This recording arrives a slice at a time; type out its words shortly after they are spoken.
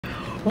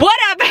What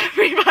up,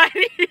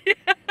 everybody?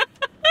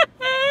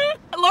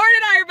 Lauren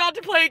and I are about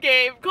to play a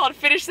game called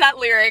Finish That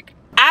Lyric.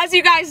 As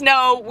you guys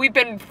know, we've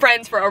been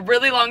friends for a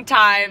really long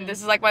time. This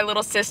is like my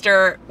little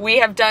sister. We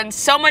have done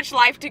so much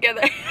life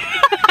together.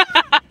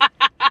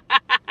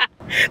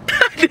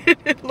 That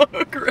didn't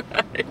look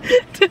right.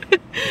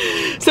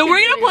 So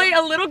we're gonna play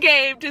a little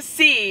game to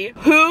see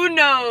who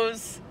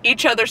knows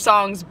each other's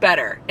songs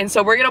better. And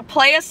so we're gonna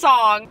play a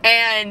song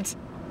and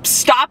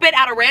stop it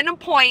at a random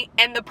point,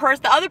 and the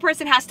other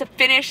person has to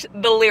finish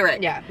the lyric.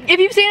 Yeah. If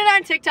you've seen it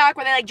on TikTok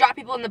where they like drop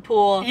people in the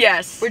pool,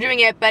 yes, we're doing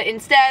it. But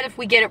instead, if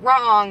we get it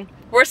wrong,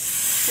 we're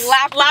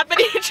slapping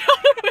each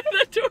other with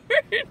a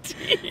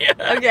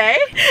tortilla. Okay.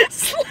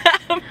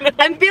 Slap them.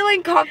 I'm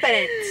feeling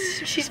confident.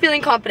 She's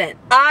feeling confident.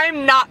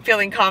 I'm not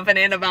feeling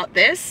confident about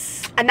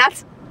this. And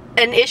that's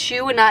an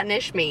issue and not an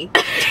ishme.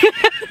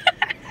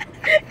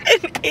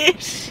 An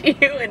issue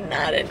and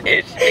not an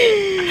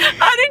issue.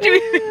 How did you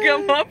even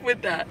come up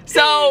with that?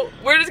 So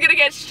we're just gonna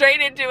get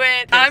straight into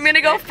it. I'm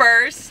gonna go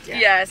first. Yeah.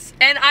 Yes.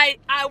 And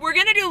we're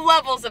gonna do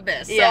levels of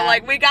this. Yeah. So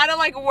like we gotta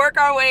like work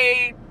our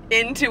way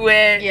into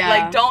it. Yeah.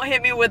 Like don't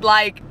hit me with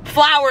like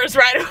flowers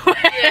right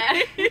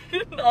away. Yeah.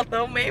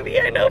 Although maybe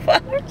I know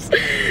flowers.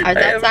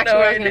 That's actually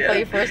what I was gonna play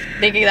you first,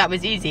 thinking that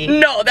was easy.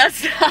 No,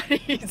 that's not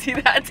easy.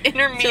 That's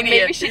intermediate. So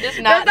maybe she does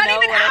not know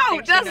what I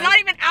think she knows. That's not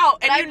even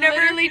out. And you never.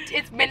 Literally,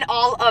 it's been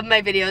all of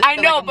my videos. I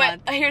know,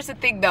 like but here's the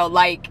thing though.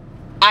 Like,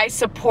 I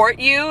support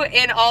you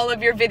in all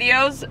of your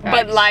videos,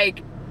 but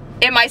like,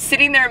 am I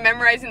sitting there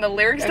memorizing the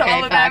lyrics to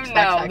all of them?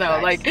 No.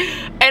 Like,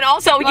 and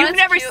also, you've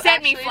never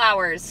sent me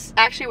flowers.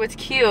 Actually, what's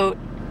cute,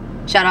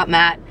 shout out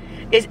Matt,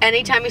 is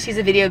anytime he sees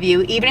a video of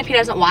you, even if he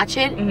doesn't watch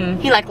it,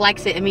 he like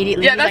likes it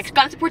immediately. Yeah, he's like,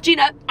 gotta support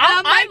Geena.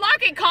 I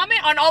like and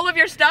comment on all of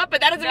your stuff,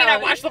 but that doesn't mean I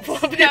watch the full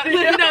video.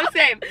 No,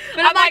 same.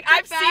 But I'm like,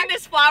 I've seen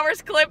this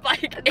flowers clip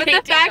like 18 But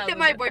the fact that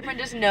my boyfriend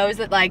just knows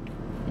that like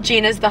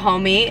Gina's the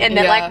homie and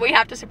that like we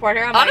have to support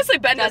her. Honestly,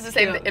 Ben does the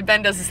same.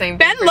 Ben does the same.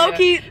 Ben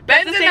low-key.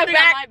 Ben's in the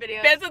back.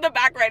 Ben's in the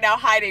back right now,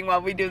 hiding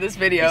while we do this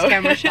video. He's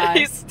camera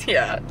shy.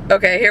 Yeah.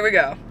 Okay, here we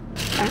go.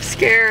 I'm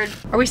scared.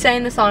 Are we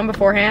saying the song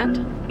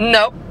beforehand?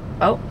 Nope.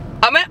 Oh.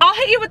 I'll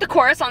hit you with the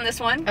chorus on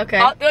this one.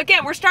 Okay.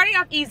 Again, we're starting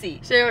off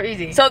easy. So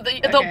easy. So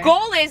the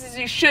goal is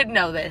you should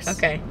know this.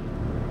 Okay.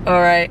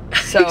 All right.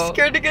 So I'm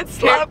scared to get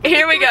slapped.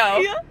 Here we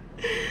go.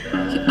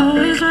 You're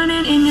always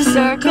running in your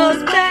circles,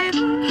 babe,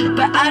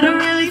 but I don't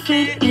really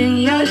fit in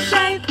your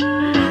shape.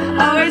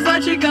 Always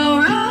watch you go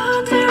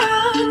round and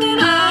round and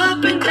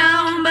up and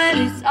down, but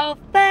it's all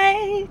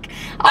fake.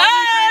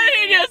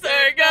 I'm in your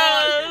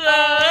circles.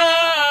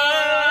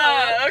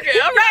 Okay,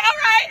 all right.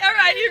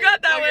 You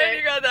got that one.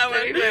 You got that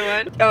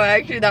one. Oh,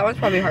 actually, that one's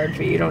probably hard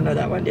for you. You don't know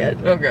that one yet.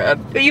 Oh god.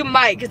 But you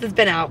might, because it's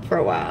been out for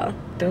a while.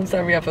 Don't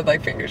start me off with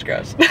like fingers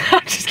crossed.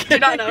 I'm just kidding. Do you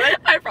not know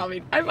it?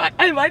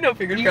 I might know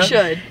fingers crossed. You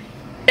should.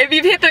 If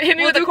you hit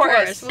me with the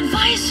chorus.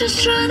 Voice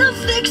just trying to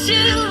fix you.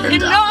 You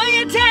know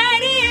your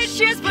daddy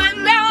issues, but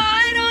now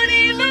I don't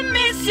even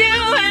miss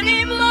you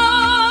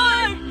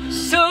anymore.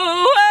 So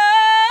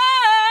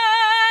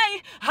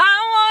I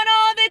want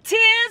all the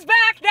tears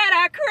back that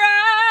I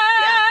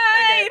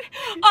cried.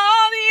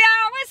 All the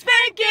hours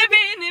spent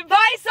giving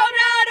advice on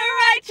how to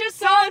write your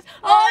songs.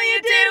 All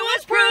you did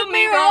was prove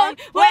me wrong.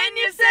 When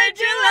you said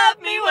you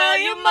loved me, well,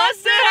 you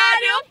must have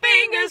had your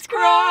fingers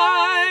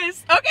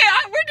crossed. Okay,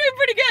 we're doing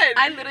pretty good.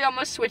 I literally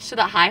almost switched to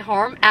the high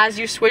harm as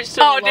you switched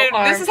to the low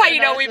harm. This is how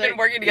you know we've been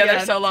working together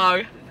so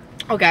long.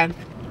 Okay.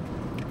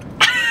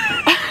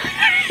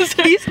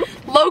 These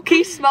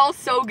low-key smell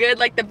so good,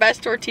 like the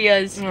best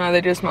tortillas. No, they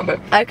do smell good.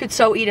 I could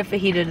so eat a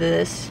fajita to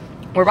this.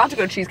 We're about to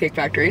go to Cheesecake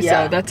Factory,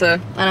 so that's a...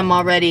 And I'm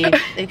already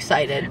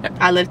excited.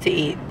 I live to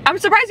eat. I'm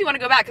surprised you want to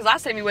go back, because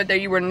last time you went there,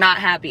 you were not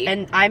happy.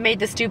 And I made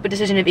the stupid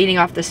decision of eating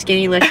off the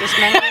Skinny-licious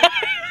menu.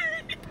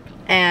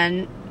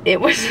 And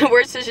it was the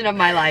worst decision of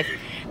my life.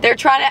 They're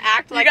trying to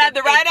act like... You got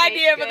the right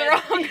idea, but the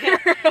wrong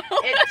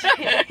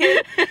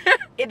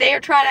girl. They are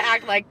trying to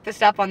act like the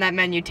stuff on that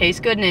menu tastes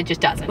good, and it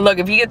just doesn't. Look,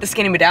 if you get the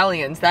skinny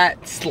medallions,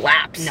 that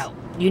slaps. No.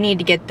 You need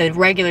to get the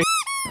regular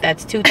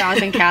that's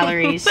 2,000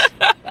 calories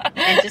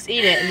and just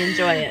eat it and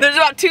enjoy it. There's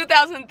about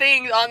 2,000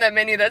 things on that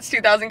menu that's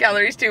 2,000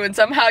 calories too, and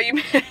somehow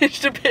you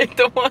managed to pick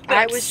the one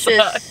that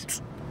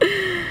sucked.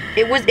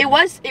 It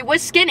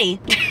was skinny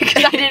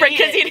because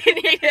you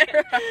didn't eat it,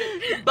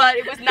 right. But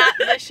it was not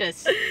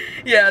delicious.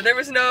 Yeah, there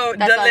was no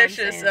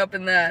delicious up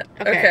in that.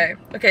 Okay,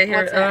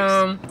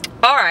 here.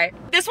 All right,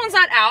 this one's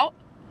not out,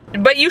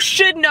 but you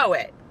should know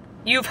it.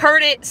 You've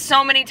heard it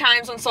so many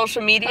times on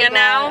social media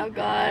now. Oh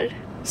god.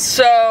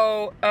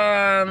 So,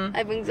 I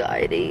have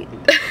anxiety.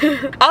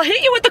 I'll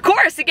hit you with the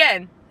chorus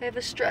again. I have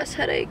a stress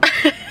headache.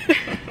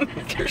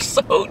 You're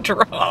so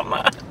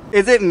drama.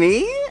 Is it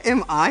me?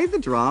 Am I the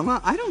drama?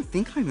 I don't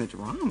think I'm the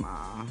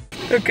drama.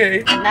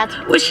 Okay. And that's...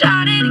 Wish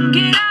I didn't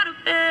get out of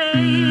bed.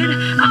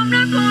 I'm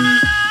not gonna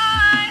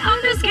lie.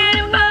 I'm just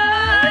getting by.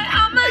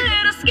 I'm a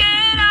little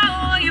scared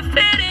how you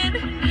fit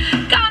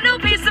in. Got no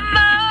peace of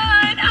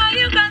mind. How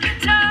you got the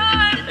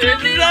time? It's a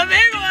big one.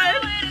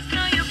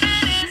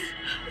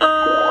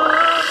 Oh,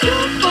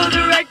 for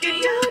the record,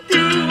 you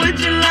do what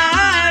you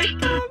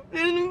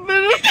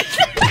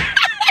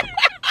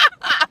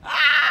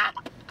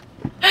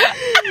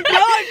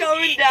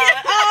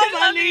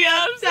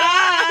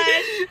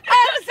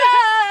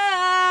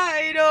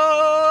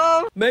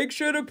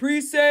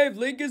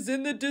link is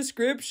in the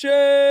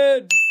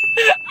description.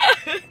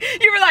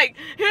 You were like,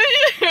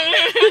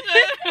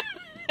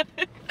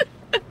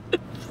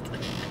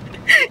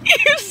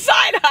 you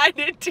side-eyed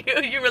it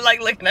too. You were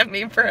like looking at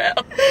me for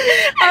help.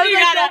 And you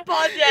got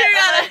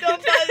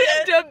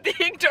a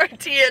big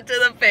tortilla to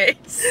the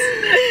face.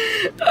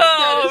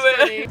 Oh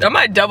man. I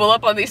might double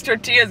up on these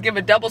tortillas, give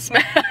a double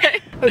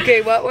smack.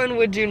 Okay, what one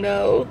would you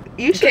know?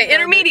 You should know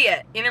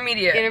intermediate. this.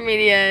 Intermediate.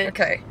 Intermediate.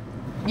 Okay.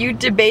 You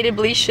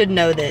debatably should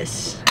know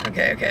this.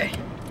 Okay.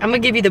 I'm gonna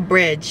give you the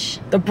bridge.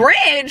 The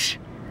bridge?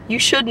 You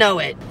should know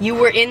it. You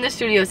were in the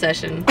studio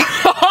session.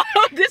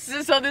 This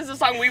is a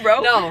song we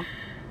wrote? No,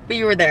 but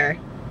you were there.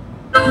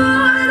 To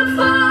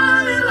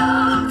fall in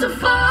love, to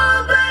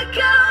fall back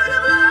out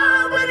of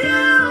love with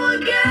you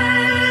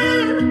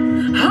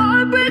again.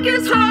 Heartbreak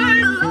is hard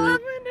to love.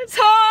 It's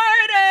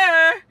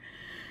harder.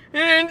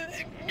 And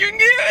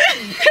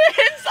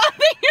it's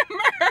something you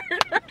murder.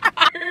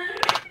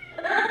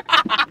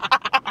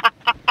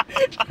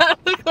 That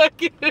looked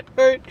like it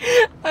hurt.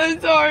 I'm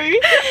sorry.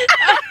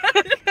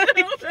 I'm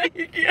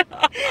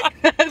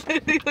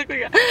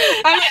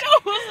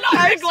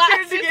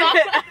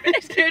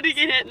scared to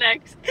get hit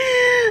next.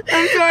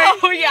 I'm sorry.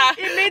 Oh yeah.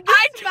 It made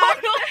I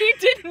totally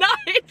did not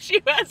hit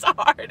you as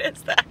hard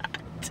as that.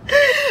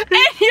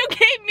 And you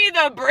gave me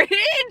the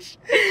bridge?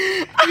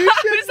 You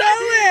should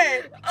know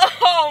it.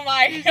 Oh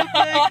my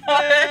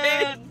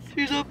god.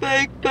 He's a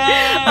fake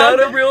fan.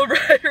 Not a real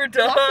ride or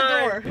die. Lock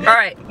the door.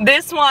 Alright,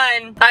 this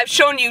one I've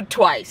shown you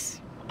twice.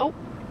 Oh.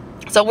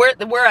 So we're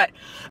at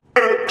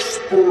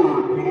expert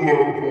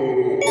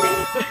level.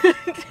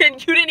 And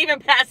you didn't even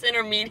pass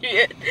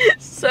intermediate.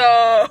 So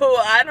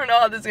I don't know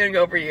how this is gonna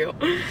go for you.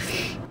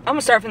 I'm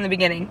gonna start from the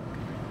beginning.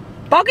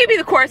 But I'll give you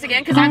the chorus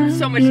again because I'm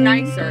so much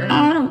nicer.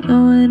 I don't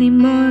know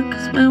anymore,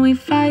 cause when we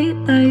fight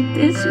like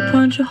this, you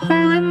punch a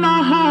hole in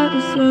my heart.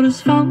 It's so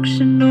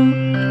dysfunctional.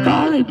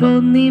 Probably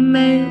both need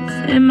meds.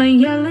 Am I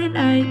yelling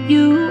at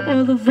you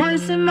or the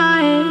voice in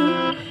my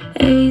head?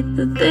 Hate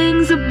the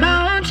things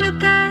about you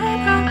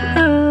that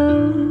I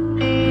love,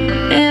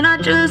 and I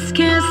just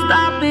can't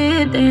stop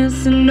it,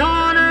 dancing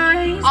on a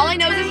race. All I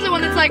know is this is the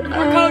one that's like,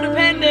 we're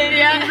codependent,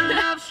 yeah.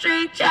 Love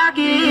straight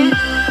jacket.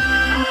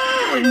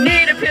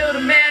 Need a pill to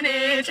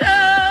manage,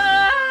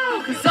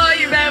 oh, cause all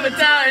you've ever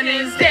done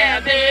is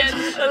damage.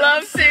 A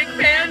lovesick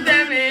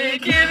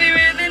pandemic, give me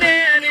with an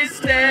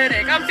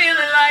anesthetic. I'm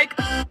feeling like,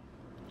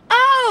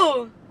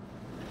 Oh!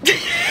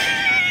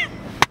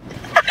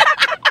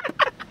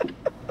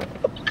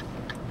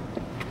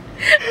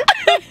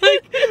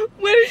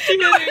 Where is she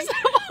hitting? first of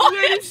all,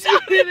 Where it is she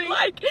sounded hitting?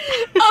 like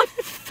a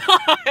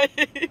thud.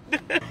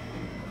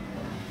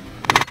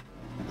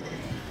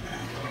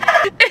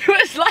 It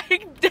was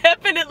like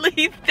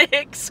definitely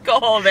thick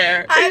skull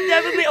there. I've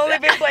definitely only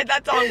been played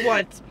that song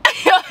once.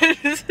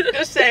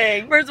 Just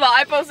saying. First of all,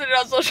 I posted it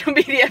on social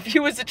media. If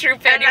you was a true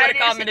fan, you would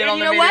have commented on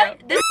the video. You know what?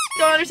 This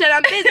don't understand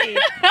I'm busy.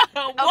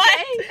 What?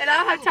 Okay? And I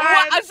don't have time.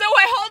 What? So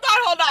wait,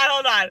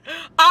 hold on.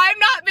 I'm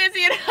not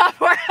busy enough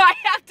where I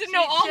have to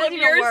know all of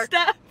your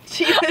stuff.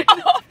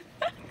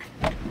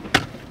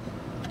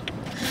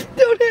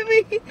 Don't hit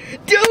me.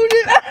 Don't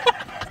hit me.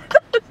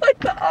 Like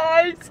the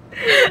eyes.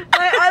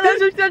 My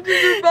eyelash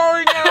extensions are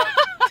falling out.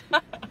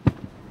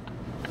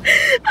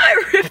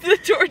 I ripped the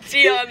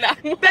tortilla on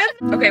that one.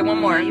 Okay, one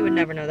more. You would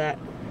never know that.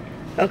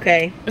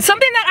 Okay.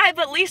 Something that I've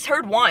at least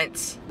heard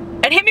once.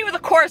 And hit me with a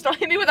chorus, don't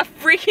hit me with a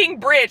freaking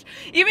bridge.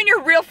 Even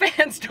your real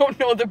fans don't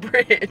know the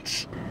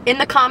bridge. In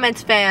the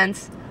comments,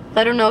 fans,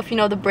 let her know if you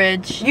know the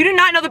bridge. You do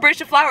not know the Bridge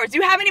to Flowers.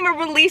 You haven't even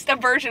released a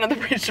version of the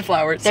Bridge to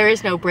Flowers. There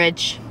is no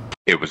bridge.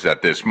 It was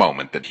at this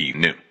moment that he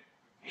knew.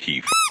 He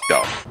f***ed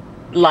up.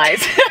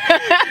 Lies.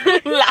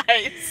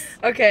 Lies.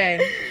 Okay.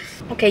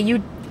 Okay,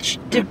 you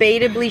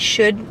debatably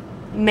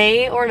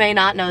may or may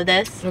not know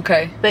this.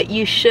 Okay. But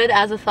you should,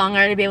 as a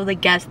songwriter, be able to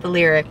guess the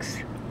lyrics.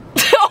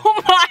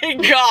 Oh my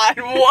god,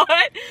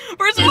 what?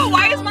 First of all,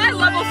 why is my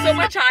level so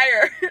much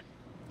higher?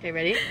 Okay,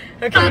 ready?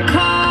 Okay.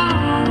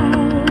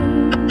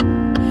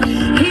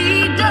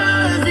 He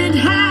doesn't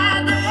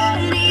have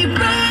any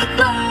red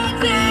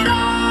flags at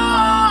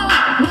all.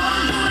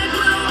 One boy,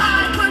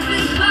 blue-eyed,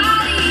 perfect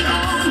body.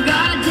 Oh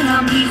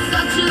goddamn, he's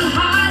such a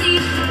hottie.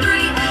 3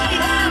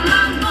 a.m.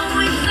 I'm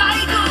going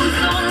psycho.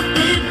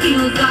 Something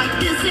feels like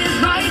this is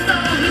right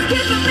though. He's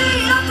keeping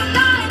me up at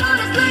night.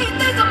 Honestly,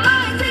 think I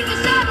might take a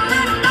shot and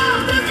let him know.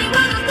 To see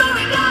where the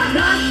story goes.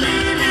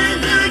 Nothing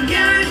is a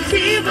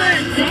guarantee, but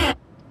damn.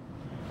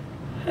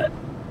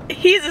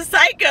 He's a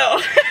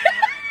psycho.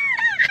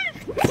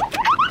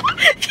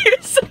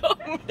 You're so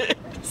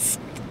missed.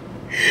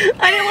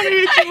 I didn't want to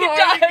hit you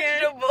hard again. I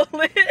dodged a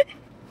bullet.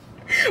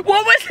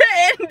 What was the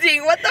ending?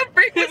 What the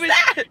freak was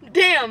that?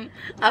 Damn.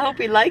 I hope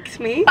he likes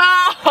me.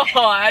 Oh,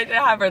 I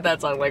have heard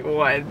that song like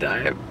one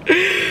time.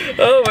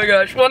 Oh my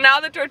gosh. Well, now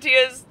the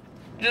tortilla's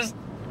just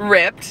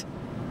ripped.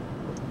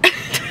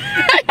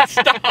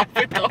 Stop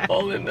with the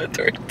hole in the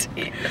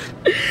tortilla.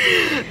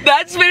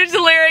 That's finished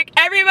the lyric.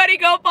 Everybody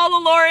go follow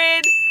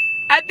Lauren.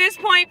 At this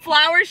point,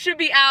 Flowers should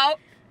be out.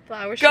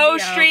 Flowers. Go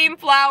stream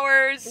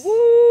Flowers.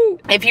 Woo!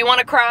 If you want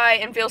to cry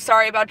and feel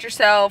sorry about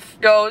yourself,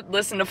 go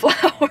listen to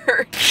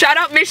Flowers. Shout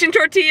out Mission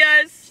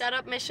Tortillas. Shut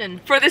up,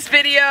 Mission. For this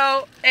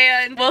video,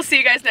 and we'll see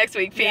you guys next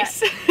week.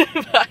 Peace.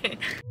 Bye.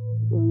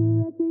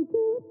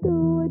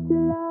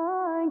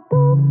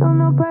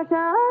 No pressure,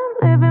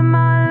 I'm living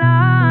my life.